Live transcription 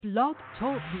Blog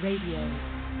Talk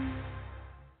Radio.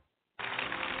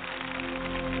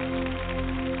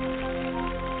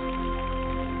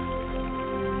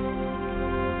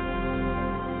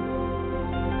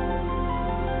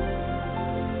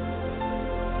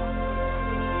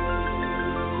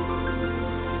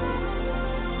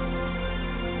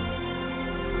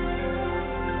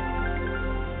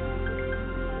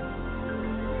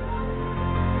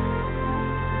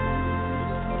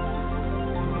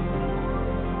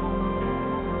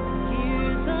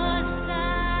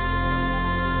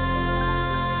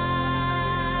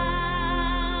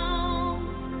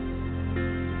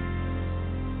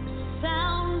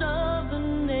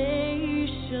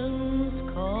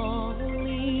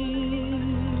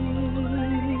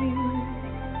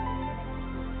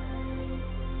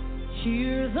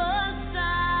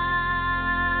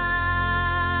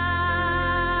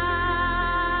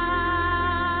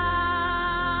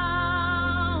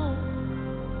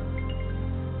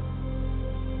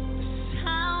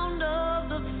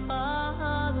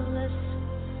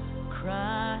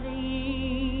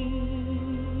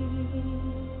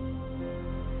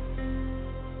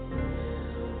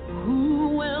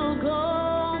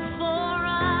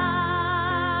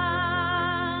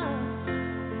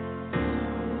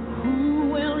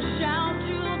 Shout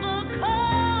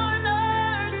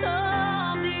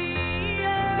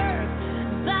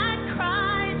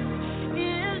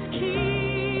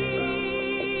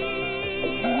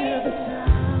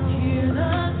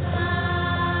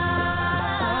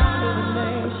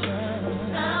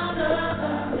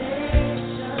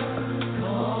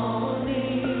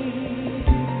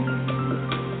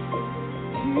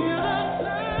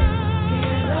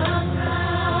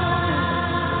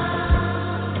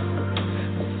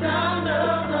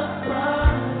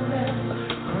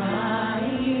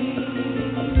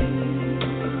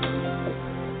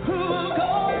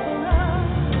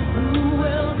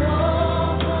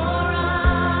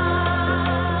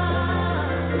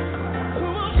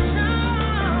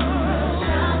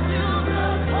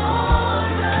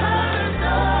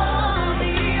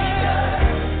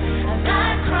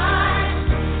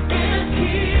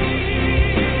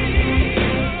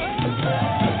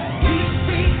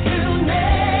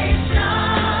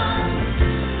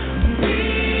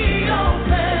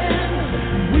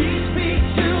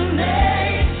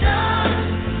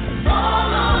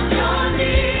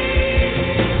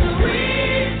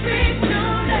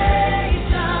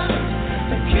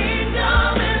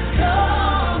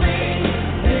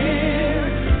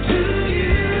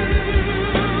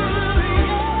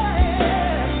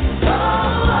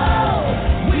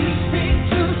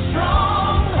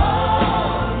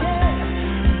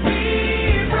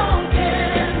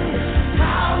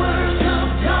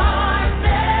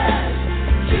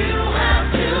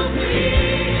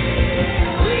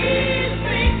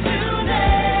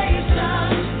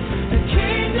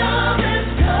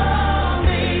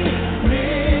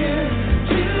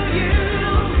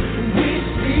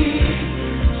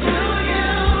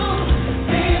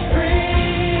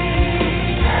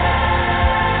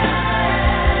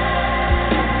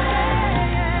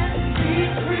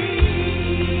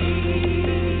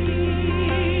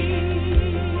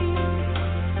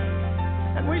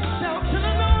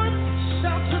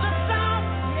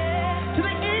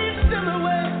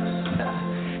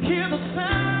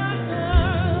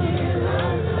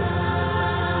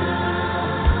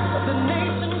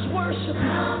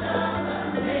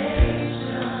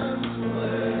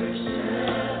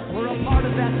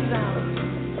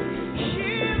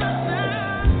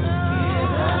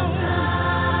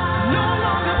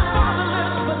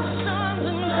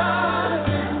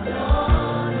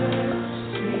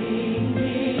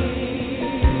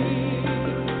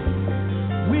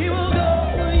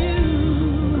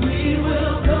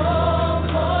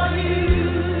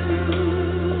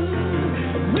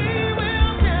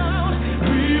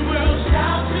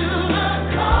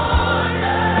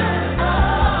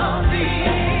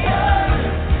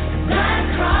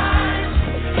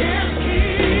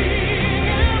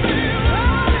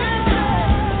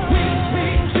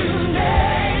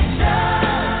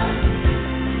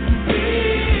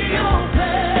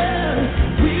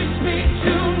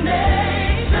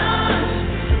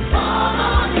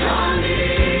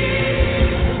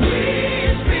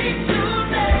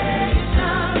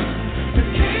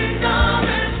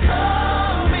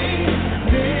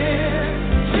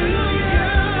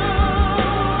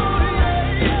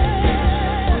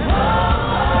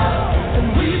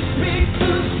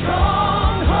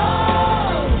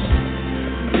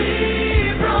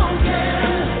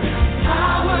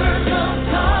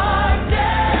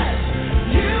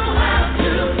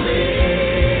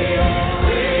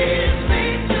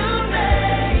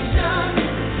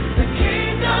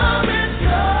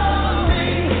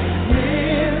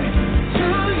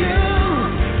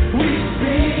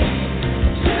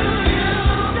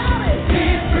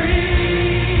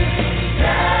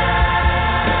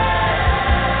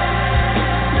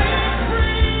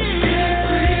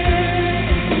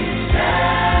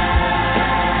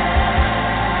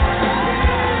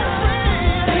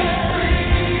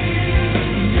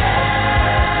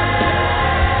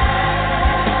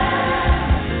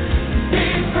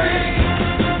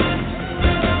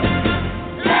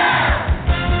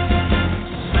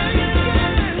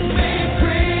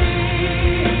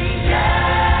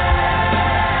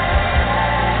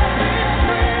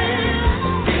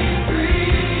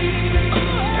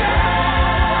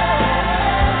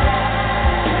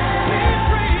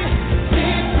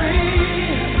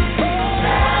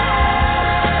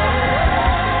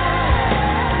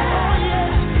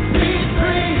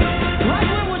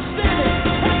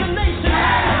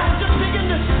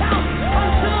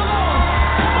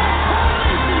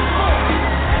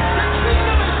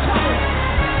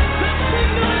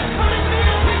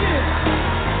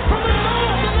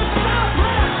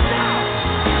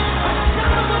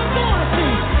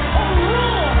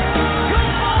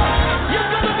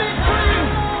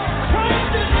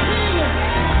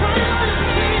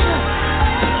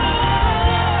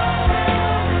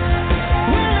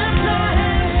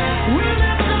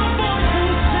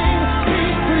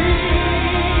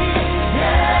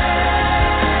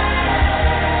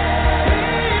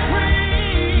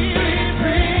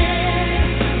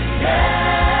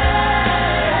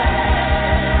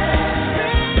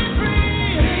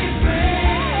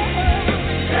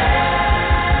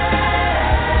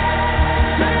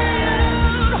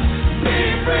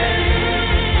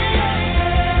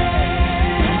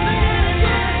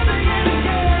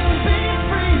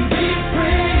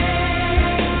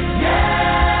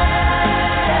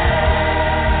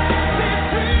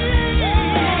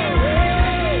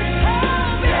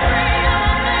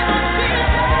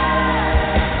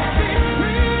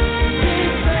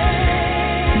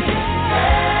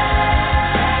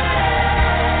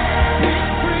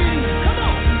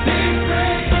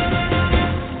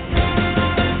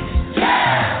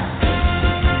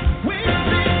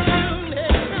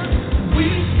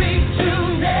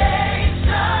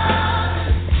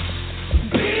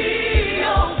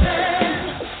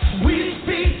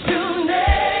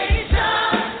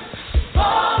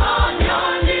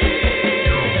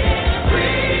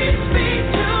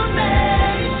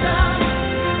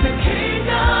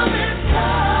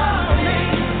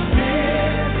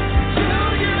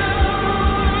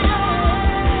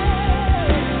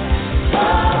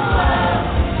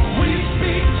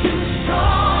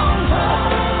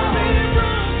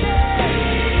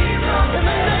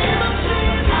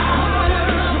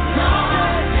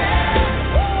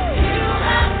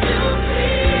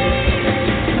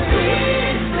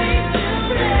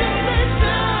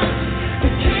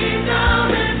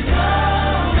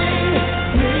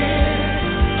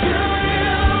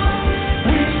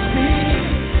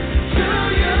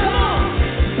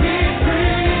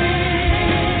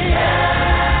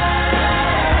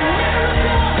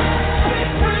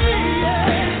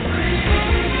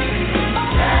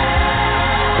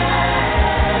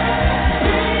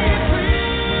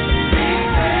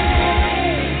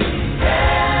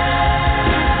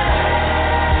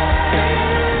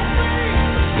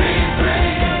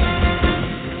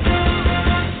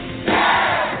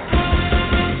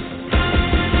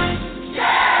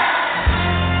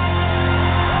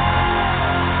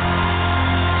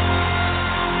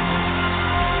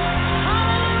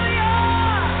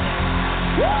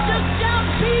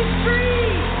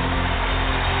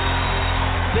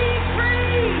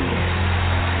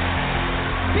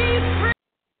All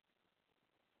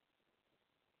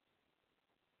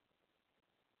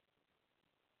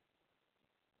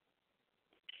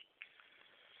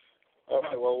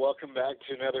right, well, welcome back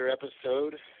to another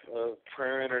episode of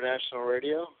Prayer International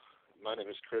Radio. My name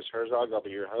is Chris Herzog. I'll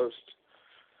be your host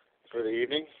for the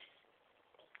evening.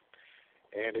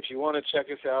 And if you want to check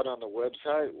us out on the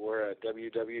website, we're at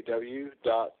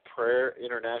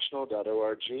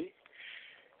www.prayerinternational.org.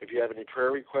 If you have any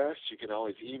prayer requests, you can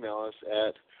always email us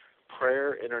at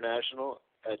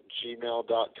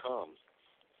prayerinternational@gmail.com.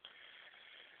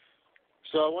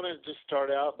 So I want to just start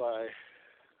out by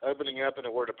opening up in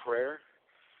a word of prayer,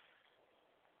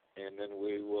 and then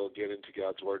we will get into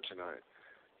God's Word tonight.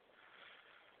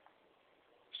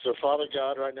 So, Father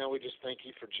God, right now we just thank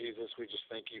you for Jesus. We just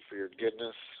thank you for your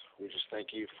goodness. We just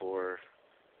thank you for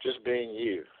just being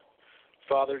you.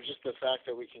 Father, just the fact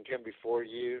that we can come before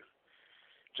you,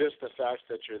 just the fact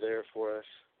that you're there for us,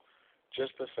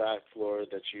 just the fact, Lord,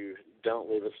 that you don't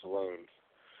leave us alone,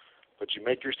 but you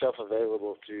make yourself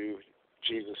available through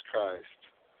Jesus Christ.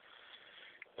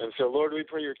 And so, Lord, we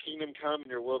pray your kingdom come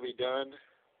and your will be done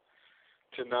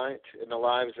tonight in the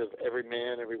lives of every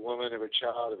man, every woman, every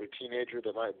child, every teenager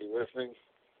that might be listening.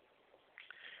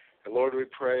 And, Lord, we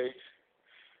pray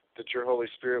that your Holy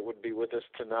Spirit would be with us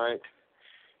tonight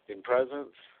in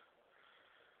presence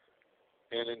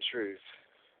and in truth.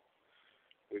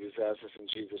 We just ask this in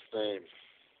Jesus' name.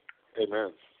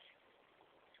 Amen.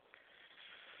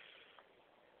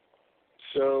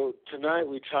 So tonight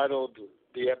we titled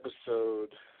the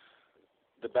episode,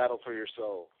 The Battle for Your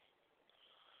Soul.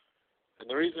 And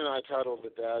the reason I titled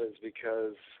it that is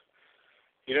because,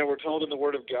 we're told in the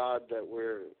Word of God that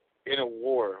we're in a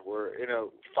war, we're in a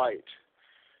fight.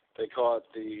 They call it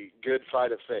the good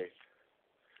fight of faith.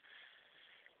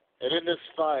 And in this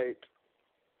fight,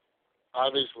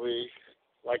 obviously,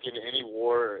 like in any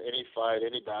war, or any fight,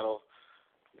 any battle,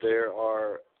 there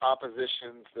are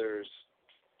oppositions. There's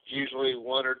usually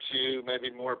one or two,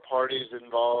 maybe more parties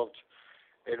involved,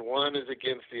 and one is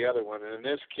against the other one. And in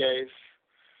this case,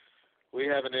 we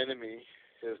have an enemy.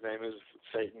 His name is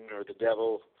Satan or the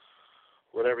devil,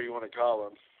 whatever you want to call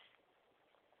him.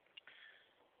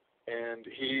 And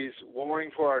he's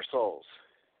warring for our souls.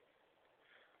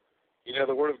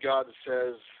 The Word of God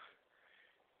says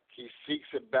he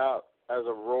seeks about as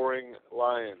a roaring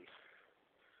lion.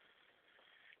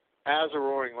 As a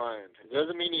roaring lion. It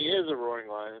doesn't mean he is a roaring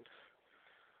lion,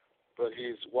 but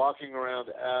he's walking around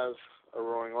as a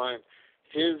roaring lion.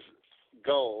 His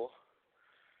goal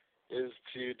is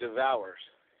to devour.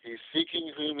 He's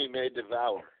seeking whom he may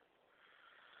devour.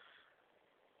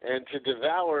 And to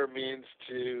devour means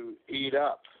to eat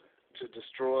up, to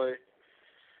destroy,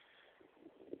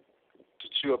 to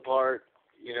chew apart.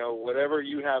 Whatever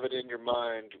you have it in your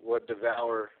mind, what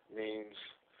devour means,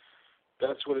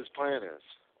 that's what his plan is.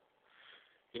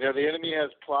 The enemy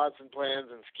has plots and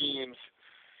plans and schemes,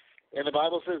 and the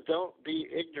Bible says don't be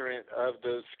ignorant of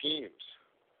those schemes.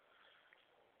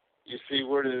 You see,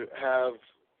 we're to have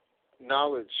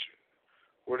knowledge.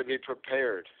 We're to be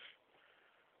prepared.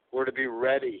 We're to be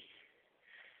ready.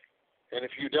 And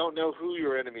if you don't know who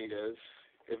your enemy is,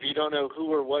 if you don't know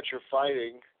who or what you're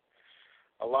fighting,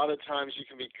 a lot of times you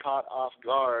can be caught off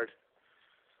guard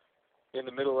in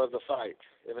the middle of the fight,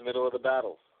 in the middle of the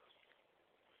battle.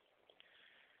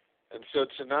 And so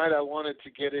tonight I wanted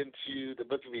to get into the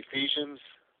book of Ephesians,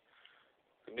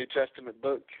 the New Testament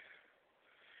book.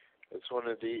 It's one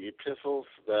of the epistles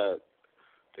that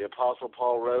the Apostle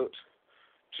Paul wrote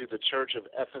to the church of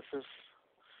Ephesus.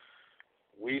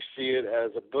 We see it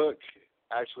as a book.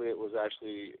 Actually, it was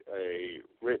actually a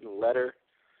written letter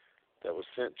that was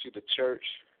sent to the church.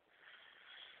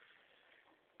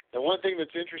 And one thing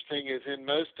that's interesting is in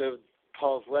most of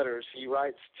Paul's letters, he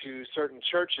writes to certain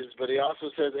churches, but he also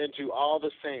says, and to all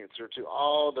the saints, or to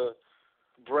all the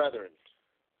brethren,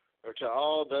 or to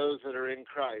all those that are in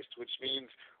Christ, which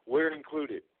means we're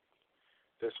included.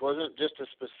 This wasn't just a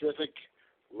specific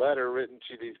letter written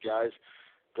to these guys,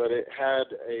 but it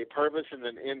had a purpose and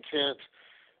an intent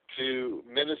to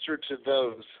minister to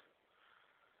those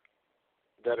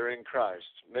that are in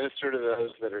Christ, minister to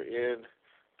those that are in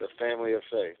the family of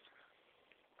faith.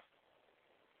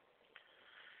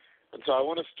 And so I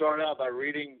want to start out by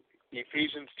reading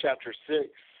Ephesians chapter 6,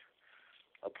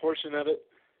 a portion of it,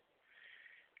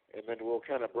 and then we'll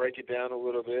kind of break it down a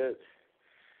little bit.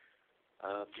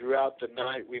 Throughout the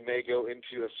night, we may go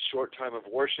into a short time of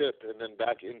worship and then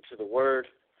back into the Word.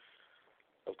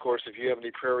 Of course, if you have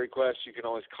any prayer requests, you can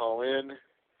always call in.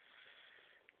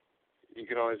 You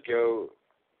can always go,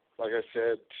 like I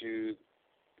said, to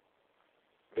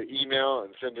the email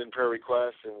and send in prayer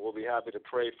requests, and we'll be happy to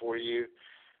pray for you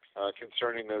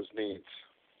concerning those needs.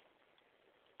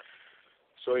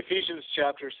 So Ephesians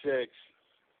chapter 6,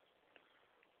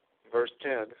 verse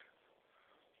 10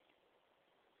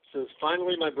 says,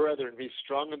 "Finally, my brethren, be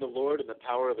strong in the Lord and the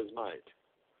power of his might.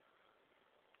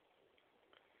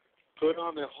 Put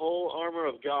on the whole armor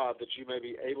of God, that you may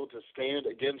be able to stand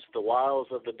against the wiles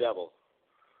of the devil.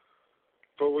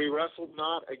 For we wrestle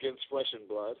not against flesh and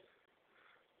blood,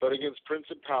 but against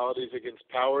principalities, against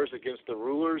powers, against the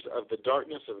rulers of the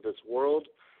darkness of this world,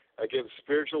 against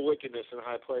spiritual wickedness in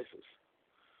high places.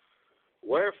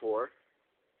 Wherefore,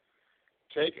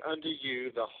 take unto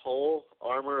you the whole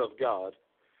armor of God,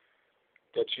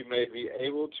 that you may be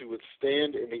able to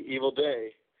withstand in the evil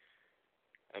day,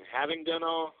 and having done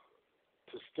all,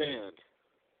 to stand.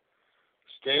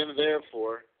 Stand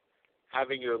therefore,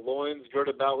 having your loins girt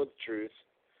about with truth,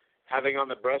 having on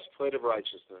the breastplate of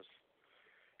righteousness,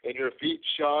 and your feet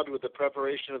shod with the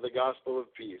preparation of the gospel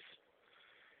of peace,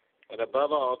 and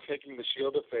above all, taking the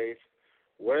shield of faith,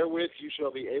 wherewith you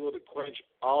shall be able to quench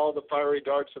all the fiery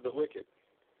darts of the wicked,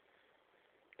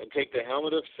 and take the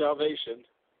helmet of salvation,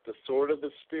 the sword of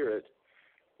the Spirit,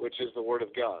 which is the word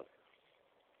of God.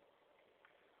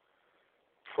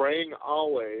 Praying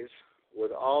always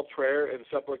with all prayer and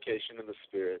supplication in the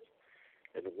Spirit,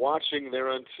 and watching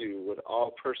thereunto with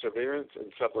all perseverance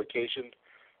and supplication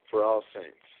for all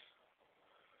saints."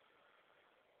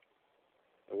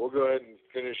 And we'll go ahead and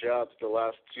finish out the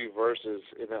last two verses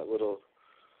in that little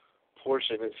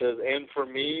portion. It says, "And for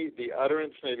me the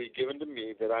utterance may be given to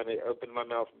me, that I may open my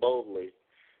mouth boldly,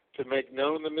 to make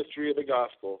known the mystery of the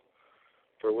gospel,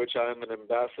 for which I am an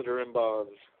ambassador in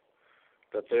bonds,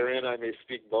 that therein I may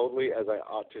speak boldly as I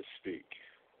ought to speak."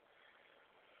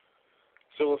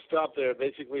 So we'll stop there.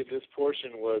 Basically, this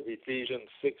portion was Ephesians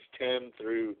 6:10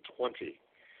 through 20.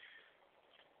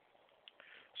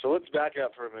 So let's back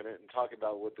up for a minute and talk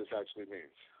about what this actually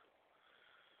means.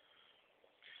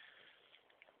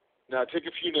 Now, I took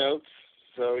a few notes,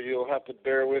 so you'll have to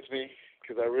bear with me,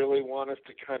 because I really want us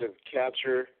to kind of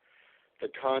capture the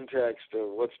context of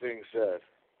what's being said.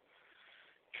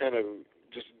 Kind of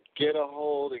just get a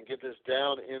hold and get this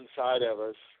down inside of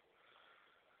us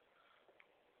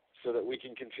so that we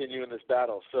can continue in this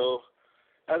battle. So,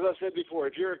 as I said before,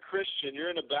 if you're a Christian, you're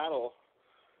in a battle,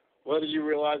 whether you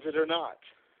realize it or not.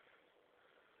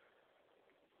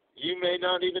 You may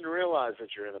not even realize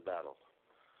that you're in a battle.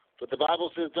 But the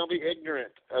Bible says, don't be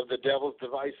ignorant of the devil's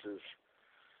devices.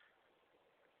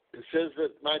 It says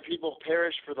that my people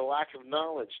perish for the lack of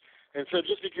knowledge. And so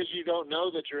just because you don't know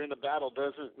that you're in a battle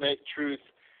doesn't make truth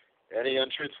any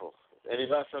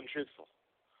less untruthful.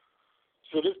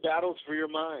 So this battle's for your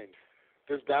mind.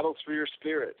 This battle's for your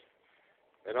spirit.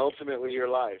 And ultimately your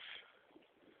life.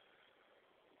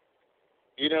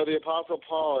 You know, the Apostle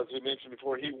Paul, as we mentioned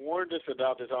before, he warned us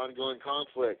about this ongoing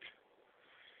conflict.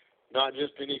 Not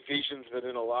just in Ephesians, but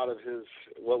in a lot of his,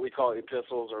 what we call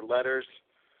epistles or letters.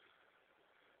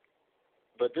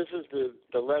 But this is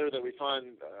the letter that we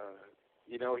find,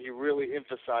 he really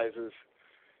emphasizes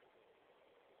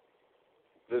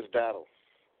this battle.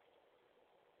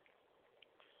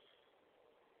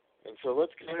 And so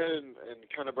let's go ahead and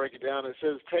kind of break it down. It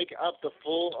says, take up the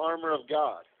full armor of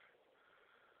God.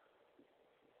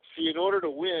 See, in order to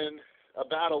win a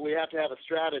battle, we have to have a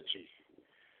strategy.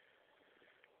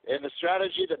 And the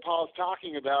strategy that Paul's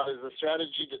talking about is the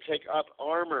strategy to take up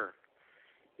armor.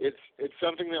 It's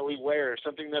something that we wear,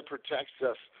 something that protects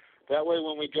us. That way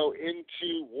when we go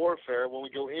into warfare, when we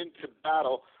go into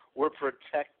battle, we're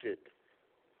protected.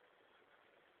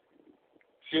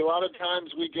 See, a lot of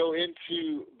times we go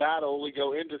into battle, we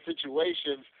go into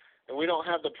situations, and we don't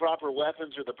have the proper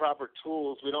weapons or the proper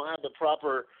tools. We don't have the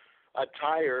proper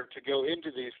attire to go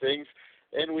into these things,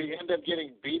 and we end up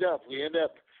getting beat up. We end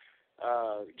up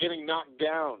getting knocked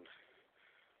down.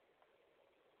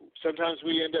 Sometimes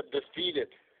we end up defeated,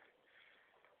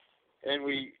 and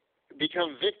we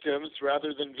become victims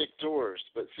rather than victors.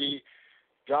 But see,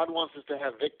 God wants us to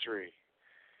have victory.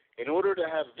 In order to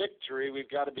have victory, we've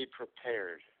got to be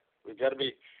prepared. We've got to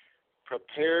be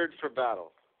prepared for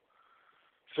battle.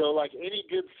 So like any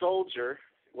good soldier,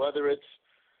 whether it's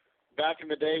back in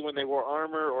the day when they wore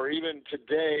armor or even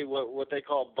today what they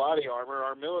call body armor,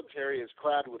 our military is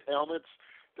clad with helmets.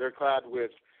 They're clad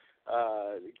with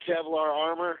Kevlar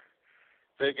armor.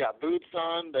 They've got boots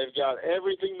on. They've got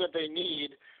everything that they need.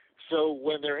 So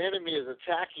when their enemy is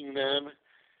attacking them,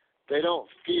 they don't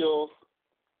feel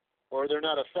or they're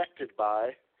not affected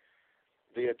by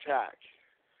the attack.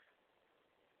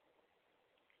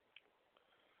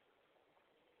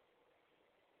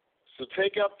 So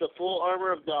take up the full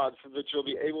armor of God so that you'll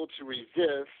be able to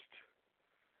resist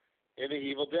in the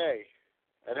evil day.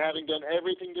 And having done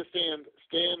everything to stand,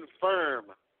 stand firm.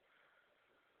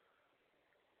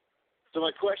 So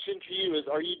my question to you is,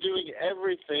 are you doing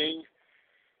everything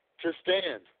to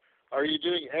stand? Are you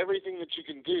doing everything that you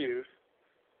can do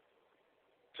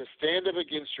to stand up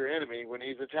against your enemy when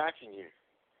he's attacking you?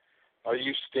 Are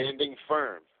you standing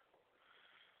firm?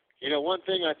 You know, one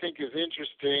thing I think is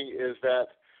interesting is that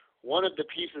one of the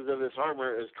pieces of this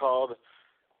armor is called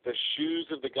the shoes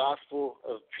of the gospel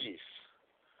of peace.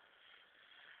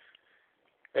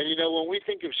 And, you know, when we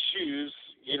think of shoes,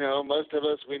 you know, most of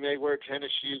us, we may wear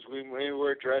tennis shoes, we may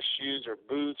wear dress shoes or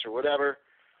boots or whatever.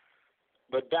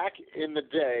 But back in the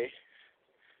day,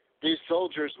 these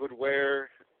soldiers would wear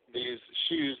these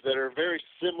shoes that are very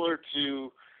similar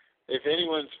to, if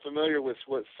anyone's familiar with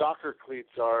what soccer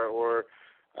cleats are or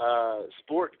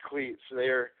sport cleats,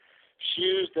 they're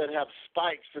shoes that have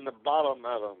spikes in the bottom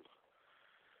of them.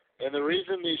 And the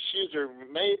reason these shoes are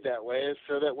made that way is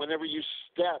so that whenever you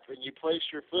step and you place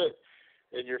your foot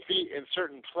and your feet in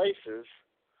certain places,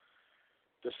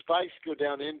 the spikes go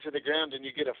down into the ground and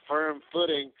you get a firm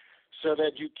footing so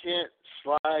that you can't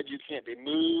slide, you can't be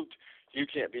moved, you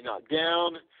can't be knocked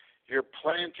down. You're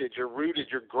planted, you're rooted,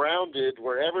 you're grounded.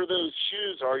 Wherever those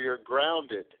shoes are, you're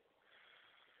grounded.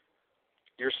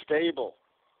 You're stable.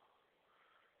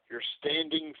 You're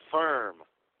standing firm.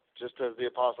 Just as the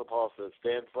Apostle Paul says,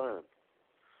 stand firm.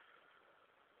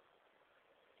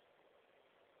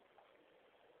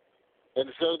 And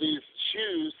so these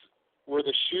shoes were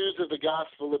the shoes of the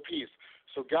gospel of peace.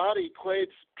 So God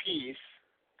equates peace,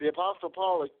 the Apostle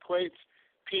Paul equates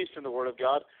peace in the Word of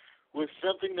God with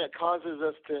something that causes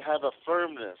us to have a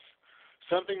firmness,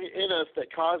 something in us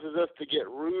that causes us to get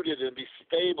rooted and be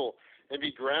stable and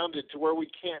be grounded to where we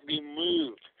can't be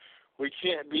moved. We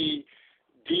can't be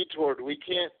detoured. We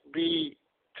can't be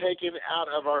taken out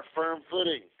of our firm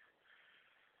footing.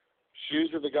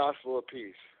 Shoes of the gospel of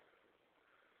peace.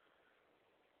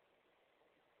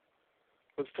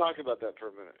 Let's talk about that for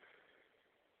a minute.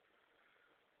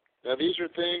 Now, these are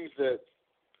things that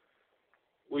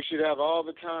we should have all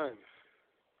the time.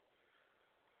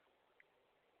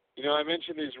 You know, I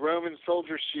mentioned these Roman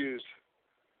soldier shoes,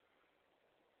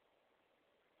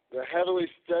 the heavily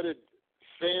studded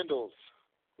sandals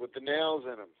with the nails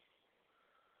in them.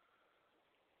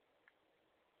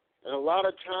 And a lot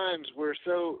of times we're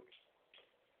so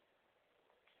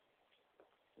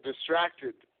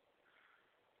distracted.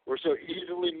 We're so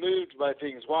easily moved by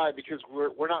things. Why? Because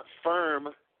we're not firm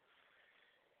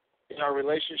in our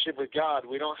relationship with God.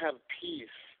 We don't have peace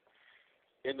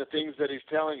in the things that He's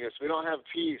telling us. We don't have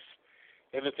peace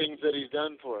in the things that He's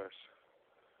done for us.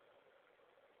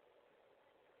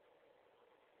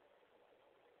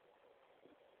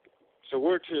 So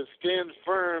we're to stand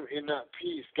firm in that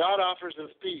peace. God offers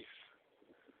us peace.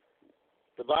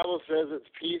 The Bible says it's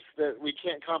peace that we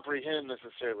can't comprehend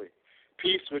necessarily.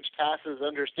 Peace which passes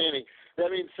understanding.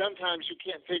 That means sometimes you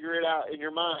can't figure it out in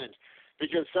your mind,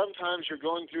 because sometimes you're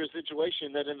going through a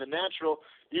situation that in the natural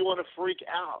you want to freak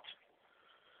out.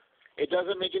 It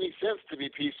doesn't make any sense to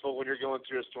be peaceful when you're going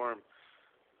through a storm.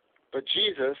 But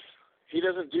Jesus, He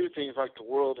doesn't do things like the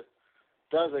world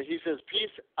does it. He says,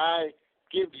 peace I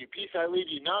give you, peace I leave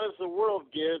you, not as the world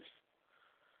gives.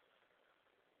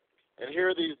 And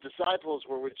here these disciples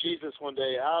were with Jesus one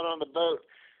day out on the boat,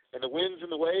 and the winds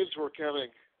and the waves were coming.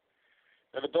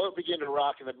 And the boat began to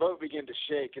rock, and the boat began to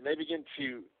shake, and they began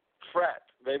to fret.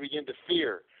 They began to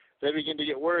fear. They began to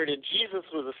get worried, and Jesus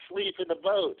was asleep in the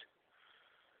boat.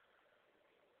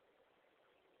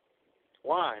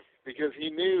 Why? Because He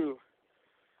knew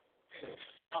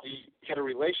He had a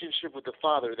relationship with the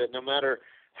Father, that no matter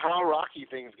how rocky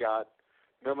things got,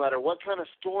 no matter what kind of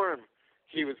storm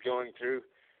he was going through,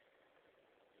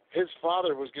 His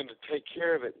Father was going to take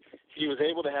care of it. He was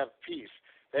able to have peace.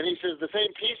 And He says, the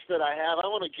same peace that I have, I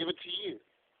want to give it to you.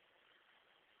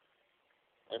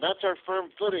 And that's our firm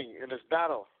footing in this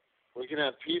battle. We can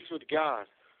have peace with God.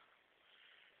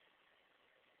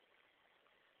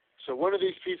 So one of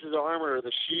these pieces of armor are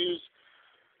the shoes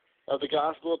of the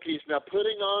gospel of peace. Now,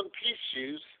 putting on peace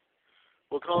shoes,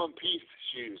 we'll call them peace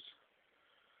shoes,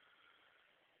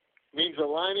 means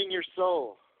aligning your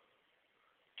soul,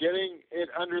 getting it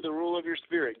under the rule of your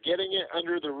spirit, getting it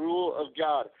under the rule of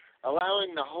God,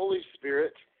 allowing the Holy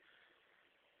Spirit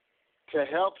to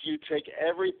help you take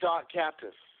every thought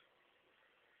captive.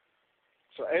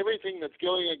 So everything that's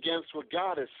going against what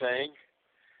God is saying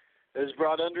is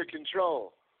brought under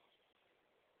control.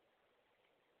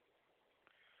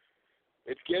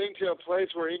 It's getting to a place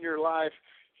where in your life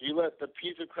you let the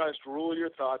peace of Christ rule your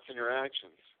thoughts and your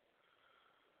actions.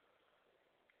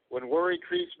 When worry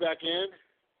creeps back in,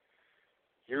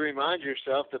 you remind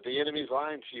yourself that the enemy's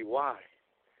lying to you. Why?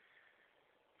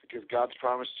 because God's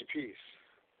promised you peace.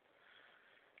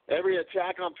 Every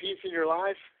attack on peace in your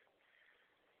life,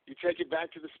 you take it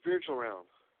back to the spiritual realm.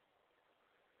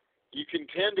 You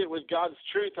contend it with God's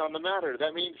truth on the matter.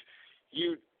 That means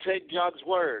you take God's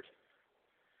word.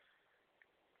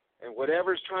 And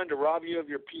whatever's trying to rob you of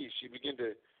your peace, you begin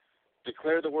to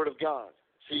declare the word of God.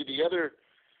 See, the other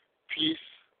piece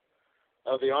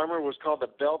of the armor was called the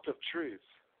belt of truth.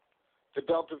 The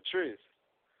belt of truth.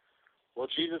 Well,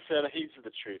 Jesus said he's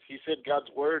the truth. He said God's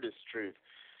word is truth.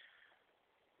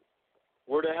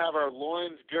 We're to have our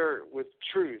loins girt with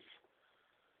truth.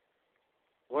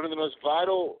 One of the most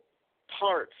vital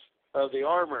parts of the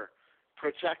armor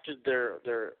protected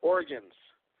their organs.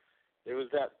 It was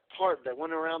that part that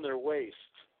went around their waist.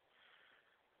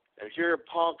 And here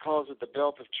Paul calls it the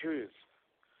belt of truth.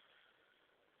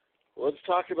 Well, let's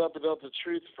talk about the belt of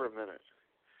truth for a minute.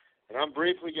 And I'm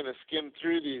briefly going to skim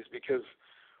through these because,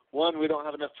 one, we don't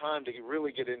have enough time to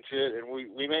really get into it, and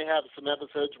we may have some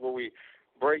episodes where we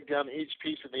break down each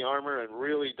piece of the armor and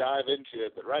really dive into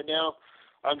it. But right now,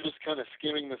 I'm just kind of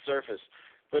skimming the surface.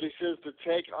 But he says to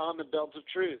take on the belt of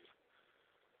truth.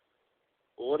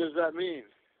 Well, what does that mean?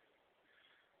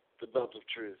 The belt of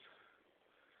truth.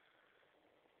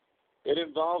 It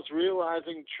involves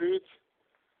realizing truth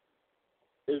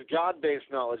is God-based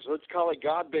knowledge. Let's call it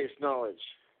God-based knowledge.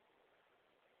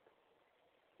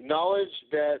 Knowledge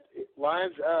that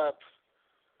lines up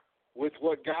with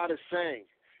what God is saying.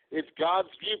 It's God's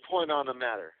viewpoint on the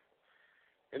matter.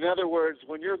 In other words,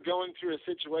 when you're going through a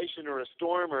situation or a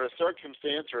storm or a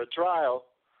circumstance or a trial,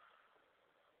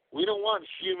 we don't want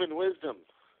human wisdom.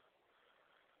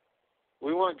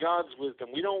 We want God's wisdom.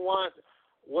 We don't want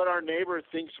what our neighbor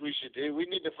thinks we should do. We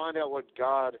need to find out what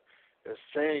God is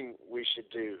saying we should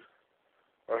do,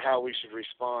 or how we should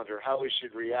respond, or how we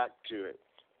should react to it.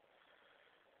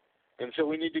 And so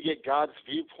we need to get God's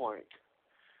viewpoint.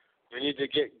 We need to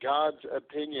get God's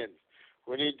opinion.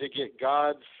 We need to get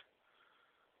God's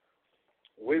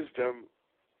wisdom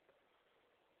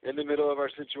in the middle of our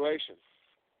situation.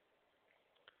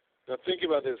 Now think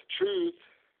about this. Truth,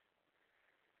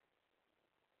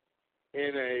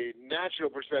 in a natural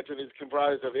perspective, is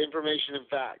comprised of information and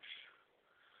facts.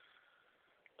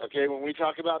 Okay, when we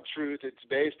talk about truth, it's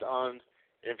based on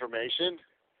information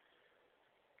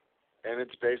and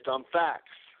it's based on facts.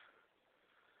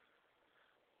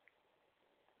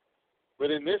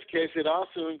 But in this case, it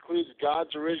also includes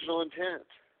God's original intent.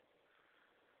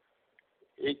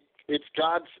 It's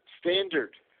God's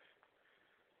standard.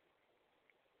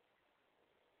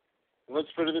 Let's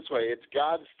put it this way. It's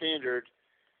God's standard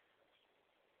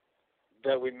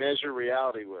that we measure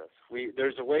reality with.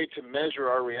 There's a way to measure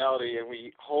our reality, and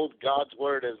we hold God's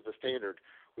word as the standard.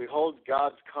 We hold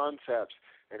God's concepts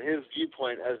and his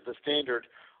viewpoint as the standard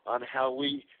on how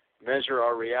we measure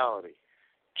our reality.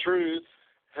 Truth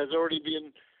has already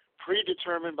been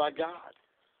predetermined by God.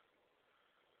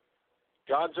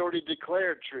 God's already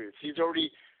declared truth. He's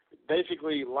already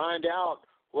basically lined out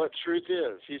what truth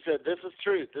is. He said, this is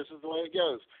truth. This is the way it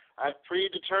goes. I've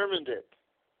predetermined it.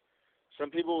 Some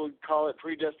people would call it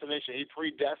predestination. He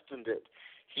predestined it.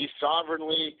 He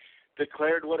sovereignly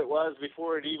declared what it was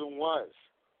before it even was.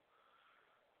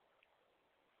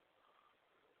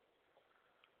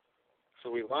 So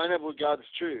we line up with God's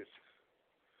truth.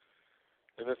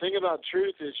 And the thing about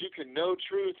truth is you can know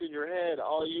truth in your head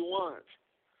all you want.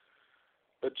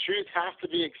 But truth has to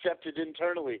be accepted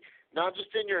internally, not just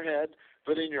in your head,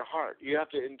 but in your heart. You have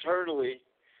to internally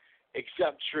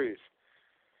accept truth.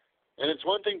 And it's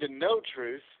one thing to know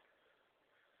truth,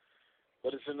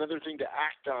 but it's another thing to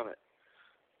act on it.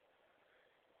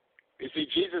 You see,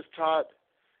 Jesus taught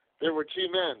there were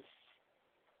two men.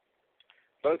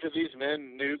 Both of these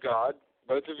men knew God.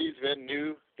 Both of these men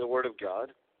knew the Word of God.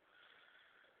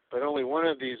 But only one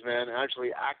of these men actually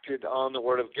acted on the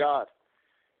Word of God.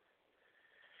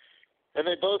 And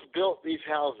they both built these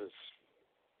houses.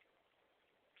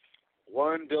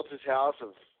 One built his house of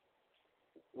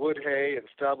wood, hay, and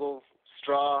stubble,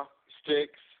 straw,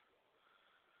 sticks.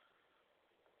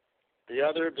 The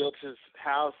other built his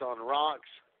house on rocks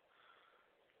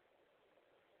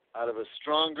out of a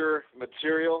stronger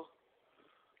material.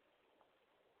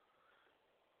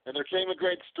 And there came a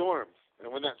great storm.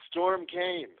 And when that storm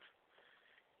came,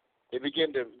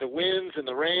 the winds and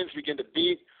the rains began to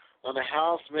beat on the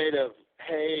house made of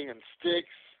hay and sticks.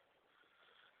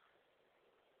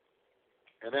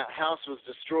 And that house was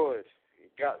destroyed.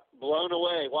 It got blown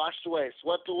away, washed away,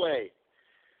 swept away.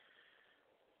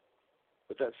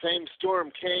 But that same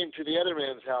storm came to the other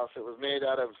man's house that was made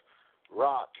out of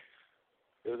rock.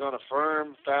 It was on a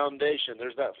firm foundation.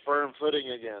 There's that firm footing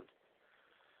again.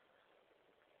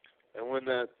 And when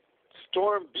the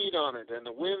storm beat on it and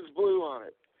the winds blew on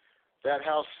it, that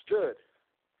house stood.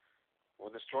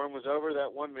 When the storm was over,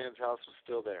 that one man's house was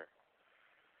still there.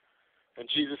 And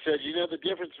Jesus said, you know, the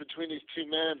difference between these two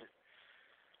men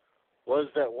was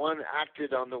that one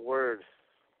acted on the word.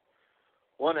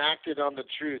 One acted on the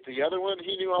truth. The other one,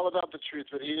 he knew all about the truth,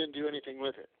 but he didn't do anything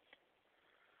with it.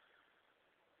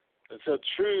 And so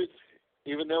truth,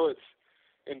 even though it's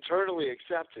internally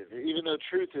accepted, even though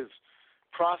truth is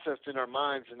processed in our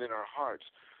minds and in our hearts,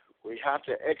 we have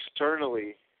to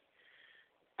externally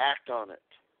act on it.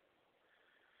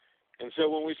 And so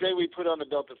when we say we put on the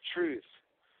belt of truth,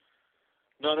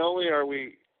 not only are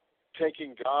we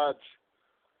taking God's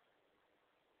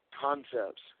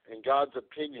concepts and God's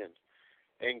opinion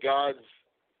and God's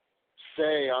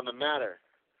say on the matter,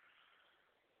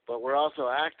 but we're also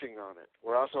acting on it.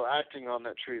 We're also acting on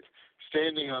that truth,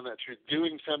 standing on that truth,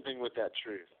 doing something with that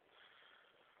truth.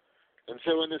 And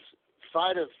so in this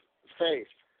fight of faith,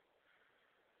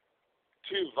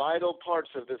 two vital parts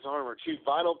of this armor, two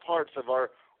vital parts of our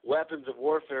weapons of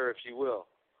warfare, if you will.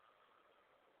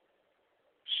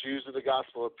 Shoes of the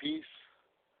gospel of peace,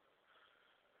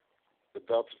 the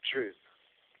belt of truth.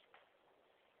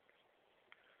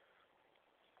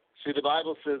 See, the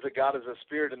Bible says that God is a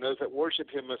spirit, and those that worship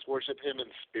him must worship him in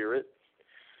spirit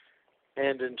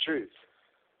and in truth.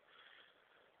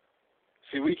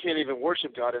 See, we can't even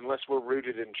worship God unless we're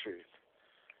rooted in truth.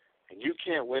 And you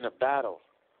can't win a battle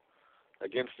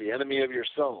against the enemy of your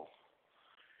soul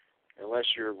unless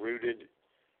you're rooted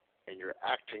and you're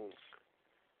acting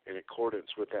in accordance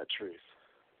with that truth.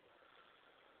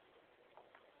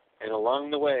 And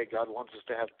along the way, God wants us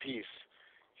to have peace.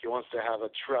 He wants to have a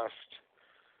trust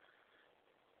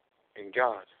in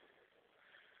God,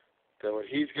 that what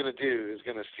he's going to do is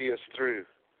going to see us through,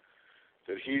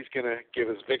 that he's going to give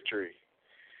us victory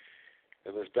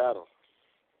in this battle.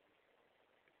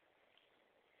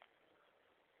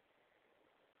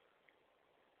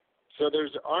 So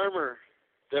there's armor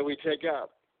that we take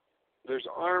up. There's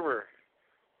armor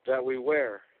that we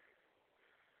wear.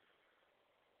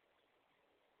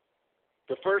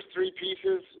 The first three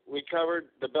pieces we covered,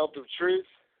 the belt of truth.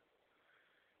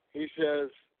 He says,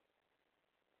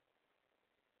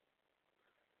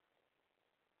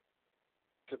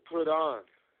 to put on.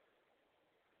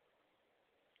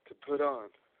 To put on.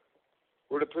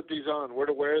 We're to put these on. We're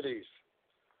to wear these.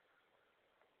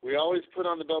 We always put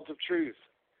on the belt of truth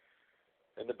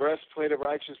and the breastplate of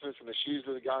righteousness and the shoes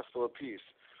of the gospel of peace.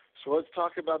 So let's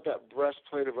talk about that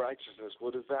breastplate of righteousness.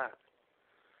 What is that?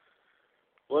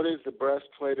 What is the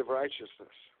breastplate of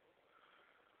righteousness?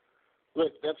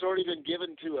 Look, that's already been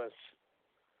given to us.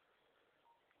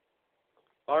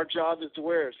 Our job is to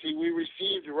wear. See, we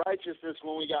received righteousness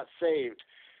when we got saved.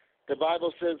 The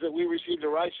Bible says that we received a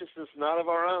righteousness not of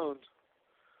our own,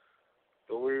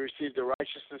 but we received the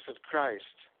righteousness of Christ.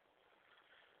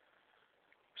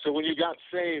 So when you got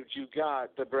saved, you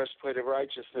got the breastplate of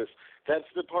righteousness. That's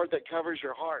the part that covers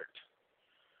your heart.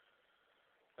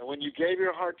 And when you gave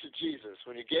your heart to Jesus,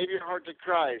 when you gave your heart to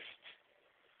Christ,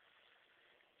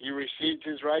 you received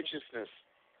his righteousness.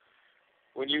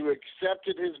 When you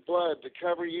accepted his blood to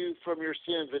cover you from your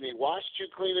sins and he washed you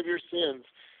clean of your sins,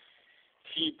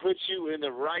 he puts you in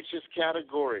the righteous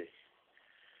category.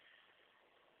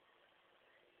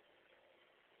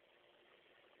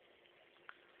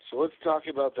 So let's talk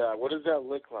about that. What does that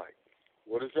look like?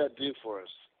 What does that do for us?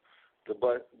 The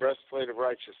breastplate of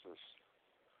righteousness.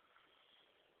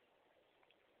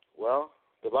 Well,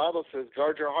 the Bible says,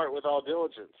 guard your heart with all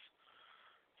diligence,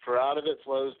 for out of it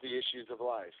flows the issues of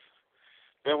life.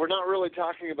 Now, we're not really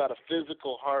talking about a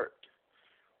physical heart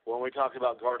when we talk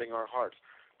about guarding our hearts,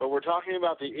 but we're talking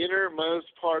about the innermost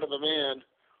part of a man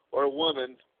or a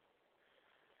woman,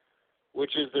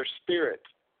 which is their spirit,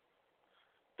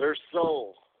 their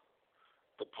soul,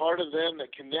 the part of them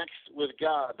that connects with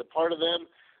God, the part of them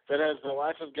that has the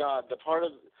life of God, the part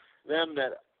of them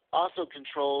that also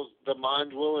controls the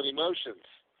mind, will, and emotions,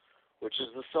 which is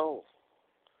the soul.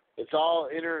 It's all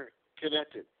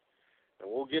interconnected.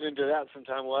 And we'll get into that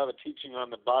sometime. We'll have a teaching on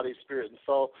the body, spirit, and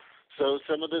soul. So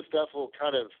some of this stuff will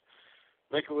kind of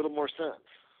make a little more sense.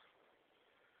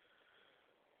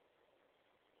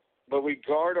 But we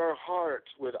guard our heart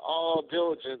with all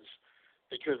diligence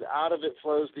because out of it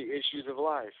flows the issues of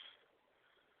life.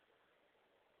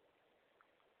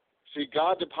 See,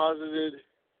 God deposited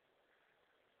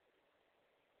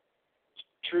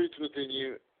truth within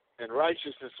you and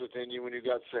righteousness within you when you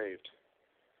got saved.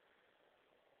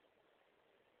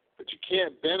 But you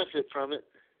can't benefit from it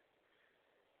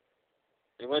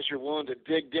unless you're willing to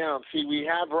dig down. See, we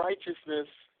have righteousness,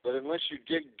 but unless you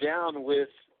dig down with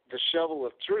the shovel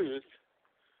of truth,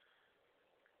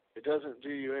 it doesn't do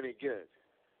you any good.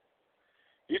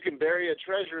 You can bury a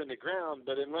treasure in the ground,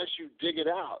 but unless you dig it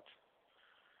out,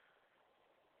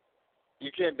 you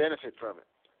can't benefit from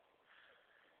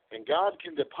it. And God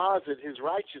can deposit His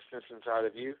righteousness inside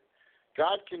of you.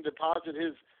 God can deposit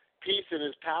His peace and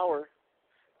His power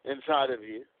inside of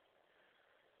you.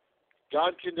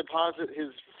 God can deposit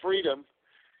His freedom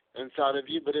inside of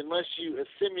you, but unless you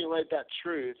assimilate that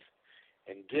truth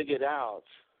and dig it out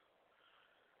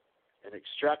and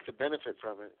extract the benefit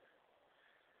from it,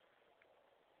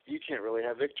 you can't really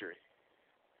have victory.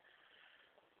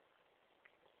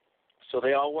 So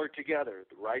they all work together.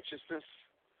 The righteousness,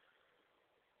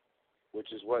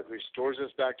 which is what restores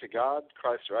us back to God,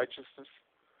 Christ's righteousness.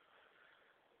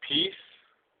 Peace,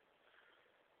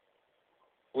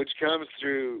 which comes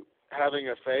through having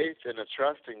a faith and a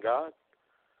trust in God.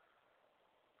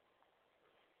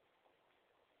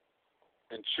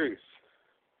 And truth,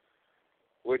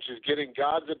 which is getting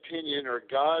God's opinion or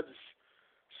God's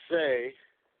say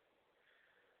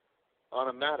on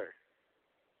a matter.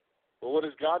 Well, what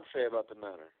does God say about the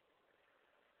matter?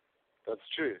 That's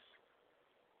truth.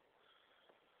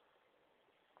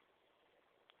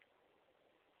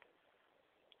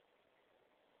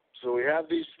 So we have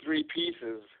these three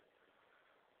pieces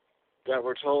that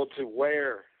we're told to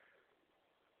wear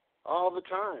all the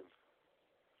time.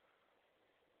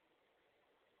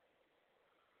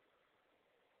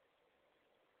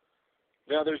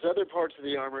 Now, there's other parts of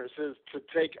the armor. It says to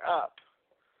take up.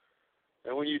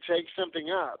 And when you take something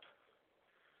up,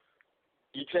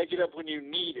 you take it up when you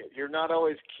need it. You're not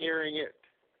always carrying it.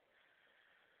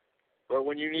 But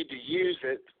when you need to use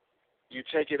it, you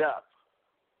take it up.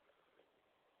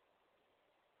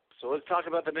 So let's talk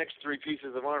about the next three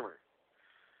pieces of armor.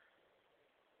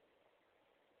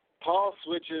 Paul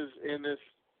switches in this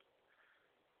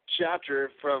chapter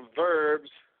from verbs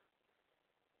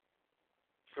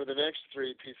for the next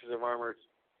three pieces of armor.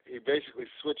 He basically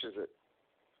switches it.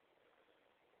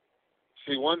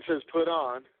 See, one says put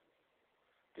on,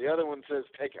 the other one says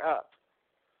take up.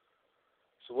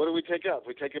 So what do we take up?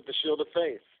 We take up the shield of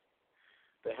faith,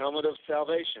 the helmet of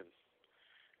salvation,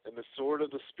 and the sword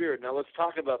of the Spirit. Now let's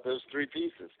talk about those three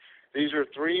pieces. These are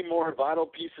three more vital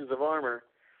pieces of armor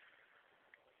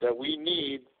that we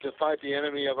need to fight the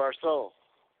enemy of our soul.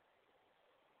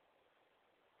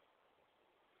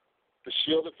 The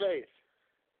shield of faith.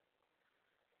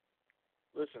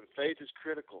 Listen, faith is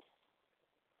critical.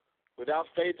 Without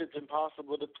faith, it's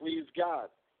impossible to please God.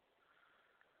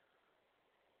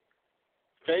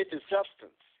 Faith is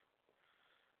substance.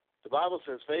 The Bible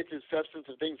says faith is substance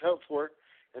of things hoped for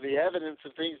and the evidence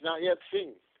of things not yet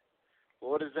seen.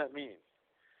 Well, what does that mean?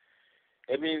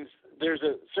 It means there's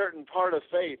a certain part of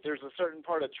faith. There's a certain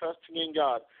part of trusting in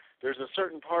God. There's a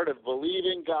certain part of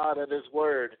believing God and His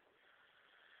Word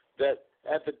that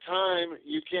at the time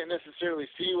you can't necessarily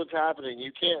see what's happening.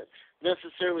 You can't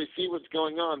necessarily see what's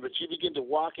going on, but you begin to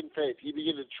walk in faith. You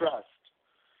begin to trust.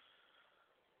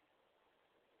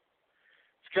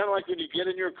 It's kind of like when you get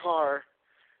in your car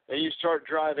and you start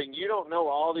driving. You don't know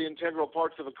all the integral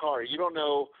parts of a car. You don't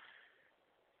know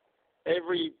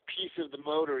every piece of the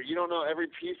motor. You don't know every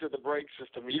piece of the brake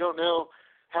system. You don't know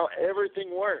how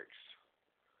everything works.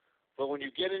 But when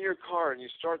you get in your car and you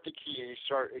start the key and you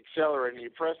start accelerating, you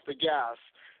press the gas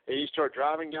and you start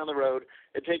driving down the road,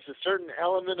 it takes a certain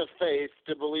element of faith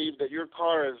to believe that your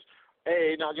car is,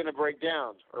 A, not going to break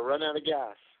down or run out of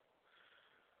gas.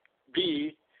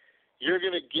 B, you're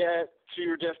going to get to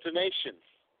your destination.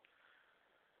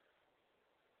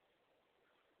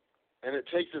 And it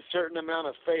takes a certain amount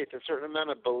of faith, a certain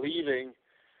amount of believing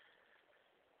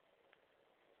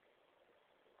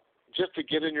just to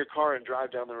get in your car and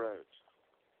drive down the road.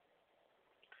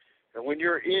 And when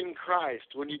you're in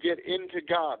Christ, when you get into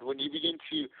God, when you begin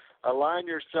to align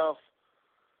yourself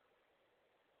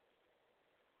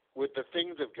with the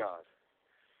things of God,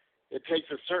 it takes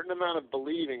a certain amount of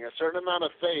believing, a certain amount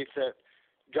of faith that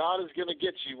God is going to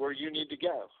get you where you need to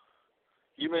go.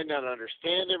 You may not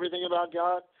understand everything about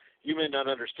God. You may not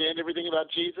understand everything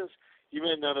about Jesus. You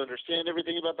may not understand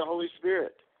everything about the Holy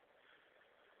Spirit.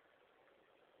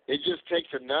 It just takes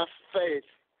enough faith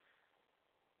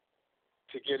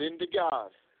to get into God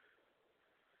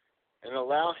and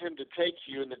allow Him to take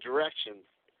you in the direction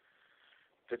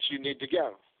that you need to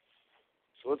go.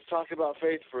 So let's talk about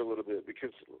faith for a little bit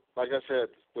because, like I said,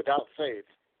 without faith,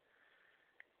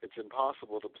 it's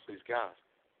impossible to please God.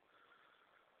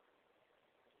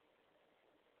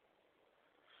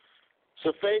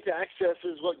 So faith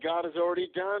accesses what God has already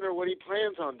done or what He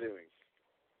plans on doing.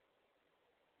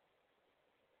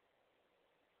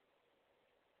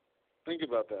 Think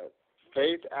about that.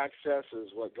 Faith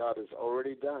accesses what God has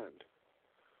already done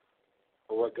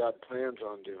or what God plans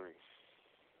on doing.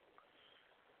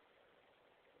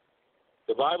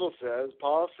 The Bible says,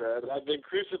 Paul said, I've been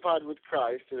crucified with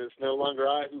Christ, and it's no longer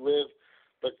I who live,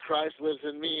 but Christ lives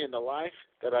in me. In the life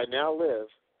that I now live,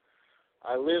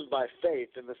 I live by faith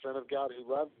in the Son of God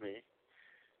who loved me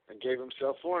and gave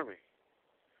himself for me.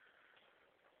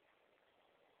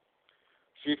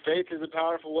 See, faith is a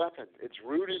powerful weapon. It's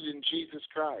rooted in Jesus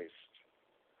Christ.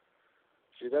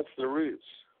 See, that's the roots.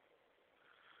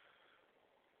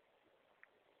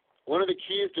 One of the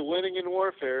keys to winning in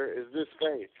warfare is this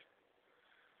faith.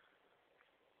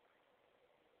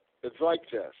 It's like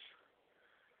this.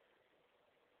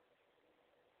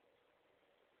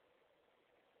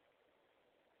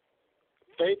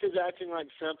 Faith is acting like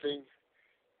something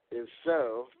is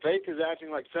so. Faith is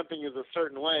acting like something is a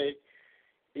certain way,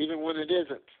 even when it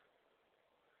isn't.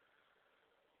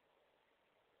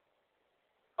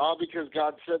 All because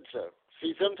God said so.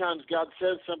 See, sometimes God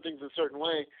says something's a certain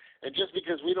way, and just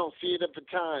because we don't see it at the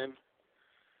time,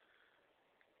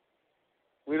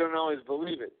 we don't always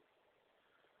believe it.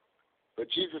 But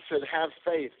Jesus said, have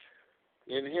faith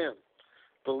in him.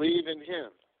 Believe in him.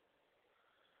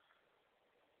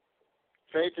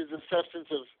 Faith is the substance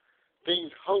of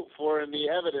things hoped for and the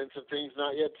evidence of things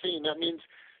not yet seen. That means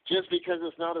just because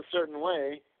it's not a certain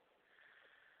way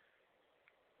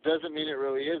doesn't mean it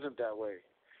really isn't that way.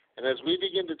 And as we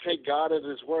begin to take God at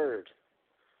his word,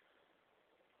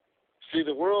 see,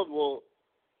 the world will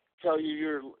tell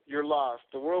you you're lost.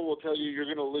 The world will tell you you're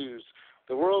going to lose.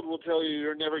 The world will tell you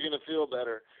you're never going to feel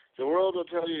better. The world will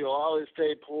tell you you'll always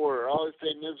stay poor or always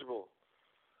stay miserable.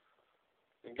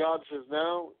 And God says,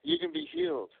 no, you can be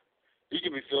healed. You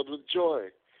can be filled with joy.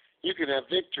 You can have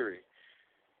victory.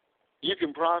 You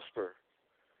can prosper.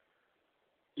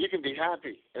 You can be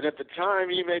happy. And at the time,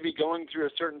 you may be going through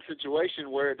a certain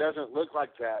situation where it doesn't look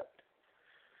like that.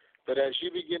 But as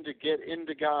you begin to get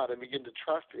into God and begin to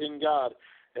trust in God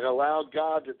and allow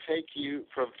God to take you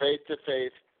from faith to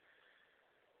faith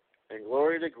and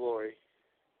glory to glory,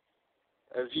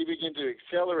 as you begin to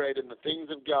accelerate in the things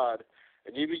of God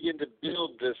and you begin to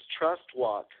build this trust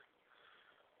walk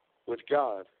with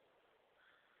God,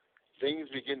 things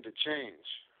begin to change.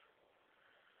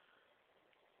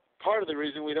 Part of the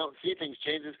reason we don't see things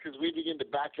change is because we begin to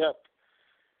back up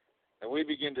and we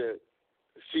begin to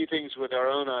see things with our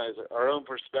own eyes, our own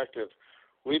perspective.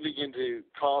 We begin to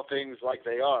call things like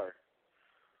they are.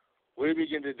 We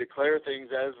begin to declare things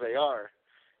as they are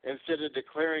instead of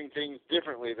declaring things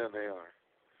differently than they are.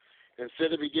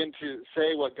 Instead of begin to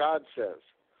say what God says.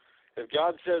 If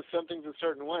God says something's a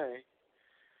certain way,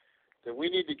 then we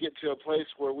need to get to a place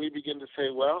where we begin to say,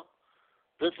 well,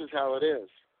 this is how it is.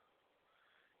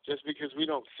 Just because we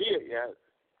don't see it yet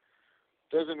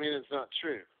doesn't mean it's not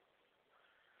true.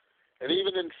 And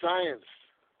even in science,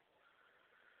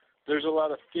 there's a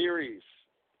lot of theories.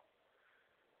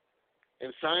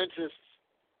 And scientists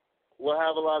will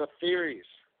have a lot of theories.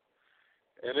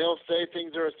 And they'll say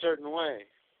things are a certain way.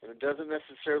 And it doesn't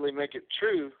necessarily make it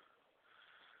true.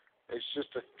 It's just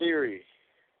a theory.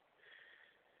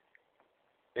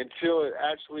 Until it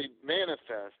actually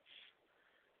manifests.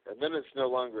 And then it's no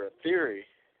longer a theory,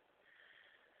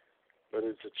 but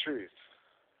it's a truth.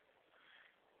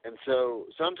 And so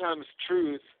sometimes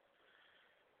truth,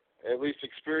 at least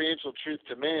experiential truth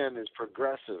to man, is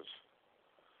progressive.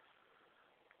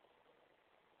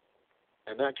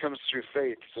 And that comes through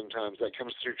faith sometimes. That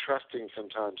comes through trusting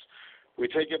sometimes. We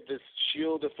take up this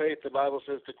shield of faith, the Bible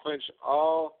says, to quench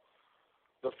all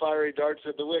the fiery darts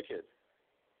of the wicked.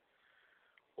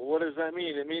 Well, what does that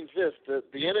mean? It means this, that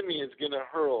the enemy is going to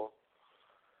hurl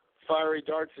fiery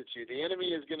darts at you. The enemy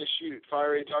is going to shoot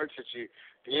fiery darts at you.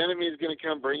 The enemy is going to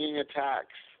come bringing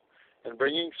attacks and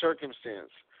bringing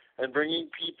circumstance and bringing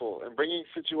people and bringing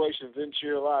situations into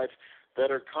your life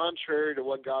that are contrary to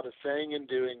what God is saying and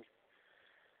doing,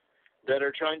 that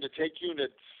are trying to take you in a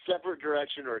separate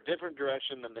direction or a different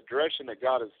direction than the direction that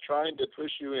God is trying to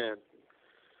push you in.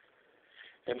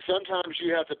 And sometimes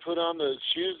you have to put on those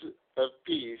shoes of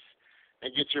peace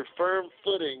and get your firm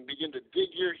footing, begin to dig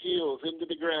your heels into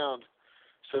the ground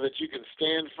so that you can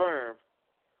stand firm.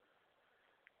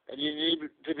 And you need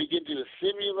to begin to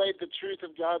assimilate the truth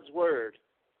of God's word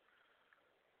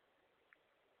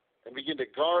and begin to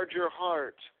guard your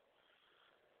heart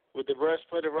with the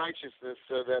breastplate of righteousness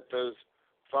so that those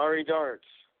fiery darts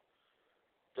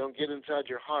don't get inside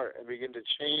your heart and begin to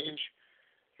change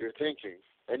your thinking.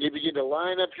 And you begin to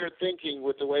line up your thinking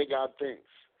with the way God thinks.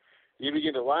 You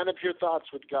begin to line up your thoughts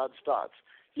with God's thoughts.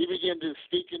 You begin to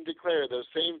speak and declare those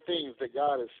same things that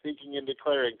God is speaking and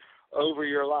declaring over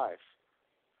your life.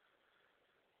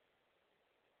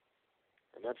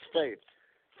 And that's faith.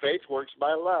 Faith works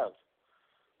by love.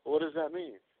 Well, what does that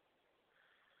mean?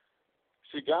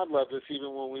 See, God loved us